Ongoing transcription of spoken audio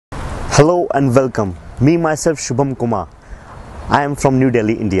Hello and welcome. Me myself Shubham Kumar. I am from New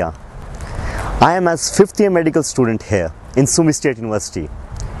Delhi, India. I am as 5th year medical student here in Sumy State University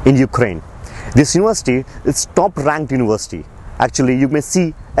in Ukraine. This university is top ranked university. Actually, you may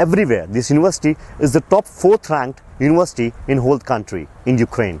see everywhere this university is the top 4th ranked university in whole country in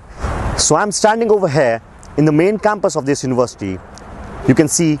Ukraine. So I am standing over here in the main campus of this university. You can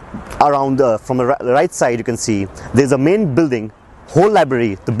see around from the right side, you can see there's a main building, whole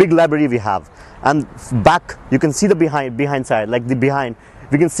library, the big library we have, and back you can see the behind side, like the behind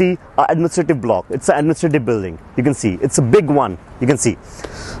we can see an administrative block. It's an administrative building. You can see it's a big one, you can see.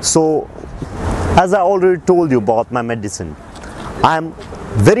 So as I already told you about my medicine, I am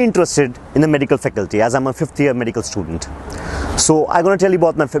very interested in the medical faculty as I'm a 5th year medical student. So I'm going to tell you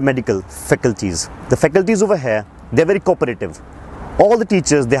about my medical faculties. The faculties over here, they're very cooperative. All the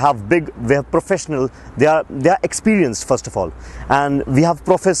teachers, they have professional, they are experienced first of all, and we have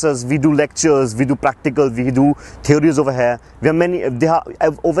professors, we do lectures, we do practical, we do theories over here. We have many, they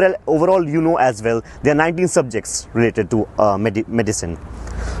have overall you know as well, there are 19 subjects related to medicine.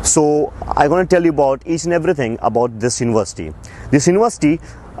 So I'm going to tell you about each and everything about this university. This university,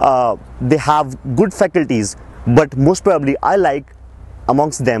 they have good faculties, but most probably I like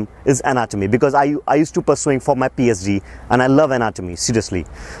amongst them is anatomy, because I used to pursuing for my PhD and I love anatomy seriously.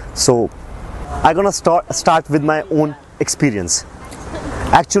 So I'm gonna start with my own experience.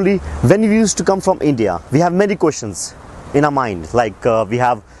 Actually, when we used to come from India, we have many questions in our mind, like we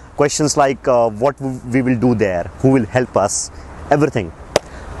have questions like what we will do there, who will help us, everything.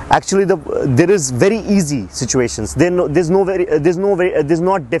 Actually, there is very easy situations. There's no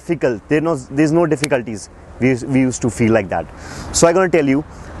difficulties. We used to feel like that. So I'm going to tell you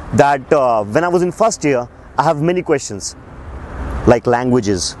that when I was in first year, I have many questions, like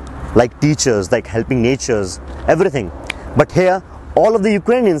languages, like teachers, like helping natures, everything. But here, all of the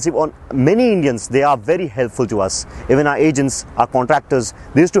Ukrainians, many Indians, they are very helpful to us. Even our agents, our contractors,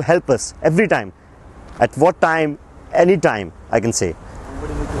 they used to help us every time. At what time, any time, I can say.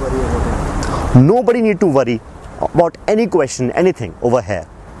 Nobody need to worry about any question, anything over here.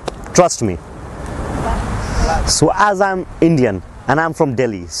 Trust me. So as I'm Indian and I'm from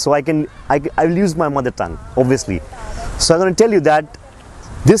Delhi, so I will use my mother tongue, obviously. So I'm going to tell you that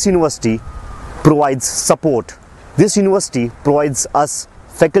this university provides support. This university provides us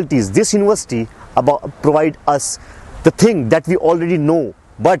faculties. This university provide us the thing that we already know,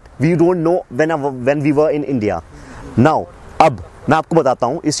 but we don't know when we were in India. Now, अब मैं आपको बताता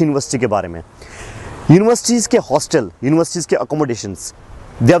हूँ इस university के बारे में. Universities के हॉस्टल, यूनिवर्सिटीज़ के accommodations,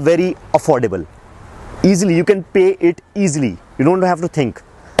 they are very affordable. Easily, you can pay it easily. You don't have to think.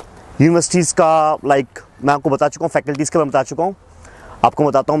 Universities का मैं आपको बता चुका हूँ, फैकल्टीज़ के बारे में बता चुका हूँ. आपको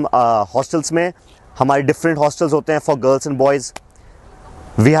बताता हूँ हॉस्टल्स में हमारे डिफरेंट हॉस्टल्स होते हैं for girls and boys.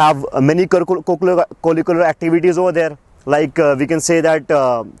 We have many curricular activities over there. Like we can say that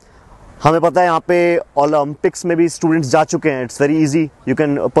हमें पता है यहाँ पे ओलंपिक्स में भी स्टूडेंट्स जा चुके हैं. It's very easy. You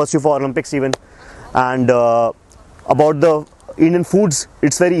can pursue for Olympics even. And about the Indian foods,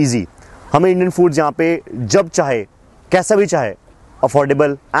 it's very easy. हमें इंडियन फूड्स यहाँ पे जब चाहे, कैसा भी चाहे,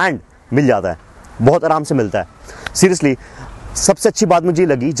 अफोर्डेबल एंड मिल जाता है. बहुत आराम से मिलता है. सीरियसली, सबसे अच्छी बात मुझे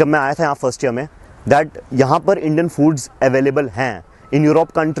लगी जब मैं आया था यहाँ फर्स्ट ईयर में, दैट यहाँ पर इंडियन फूड्स अवेलेबल हैं. In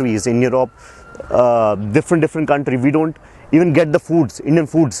Europe countries, in Europe different country, we don't even get the foods, Indian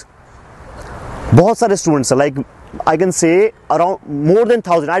foods. बहुत सारे students, like I can say around more than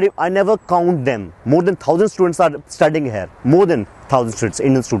 1,000. I never count them. More than 1,000 students are studying here. More than 1,000 students,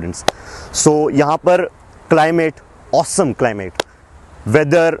 Indian students. So यहाँ पर climate, awesome climate.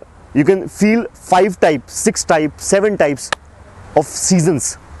 Weather, you can feel 5 types, 6 types, 7 types of seasons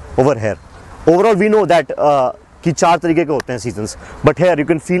over here. Overall, we know that कि 4 तरीके के होते हैं seasons. But here you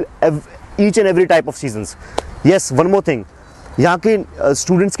can feel each and every type of seasons. Yes, one more thing. यहाँ के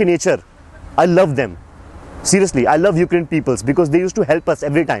students के nature, I love them. Seriously, I love Ukrainian peoples because they used to help us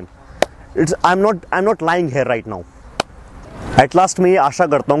every time. I'm not lying here right now. At last मैं ये आशा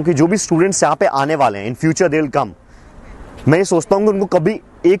करता हूँ कि जो भी स्टूडेंट्स यहाँ पे आने वाले हैं, in future they will come. मैं ये सोचता हूँ कि उनको कभी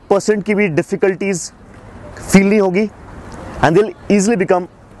 1% की भी डिफिकल्टीज फील नहीं होगी, and they'll easily become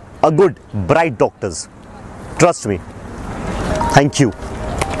a good, bright doctors. Trust me. Thank you.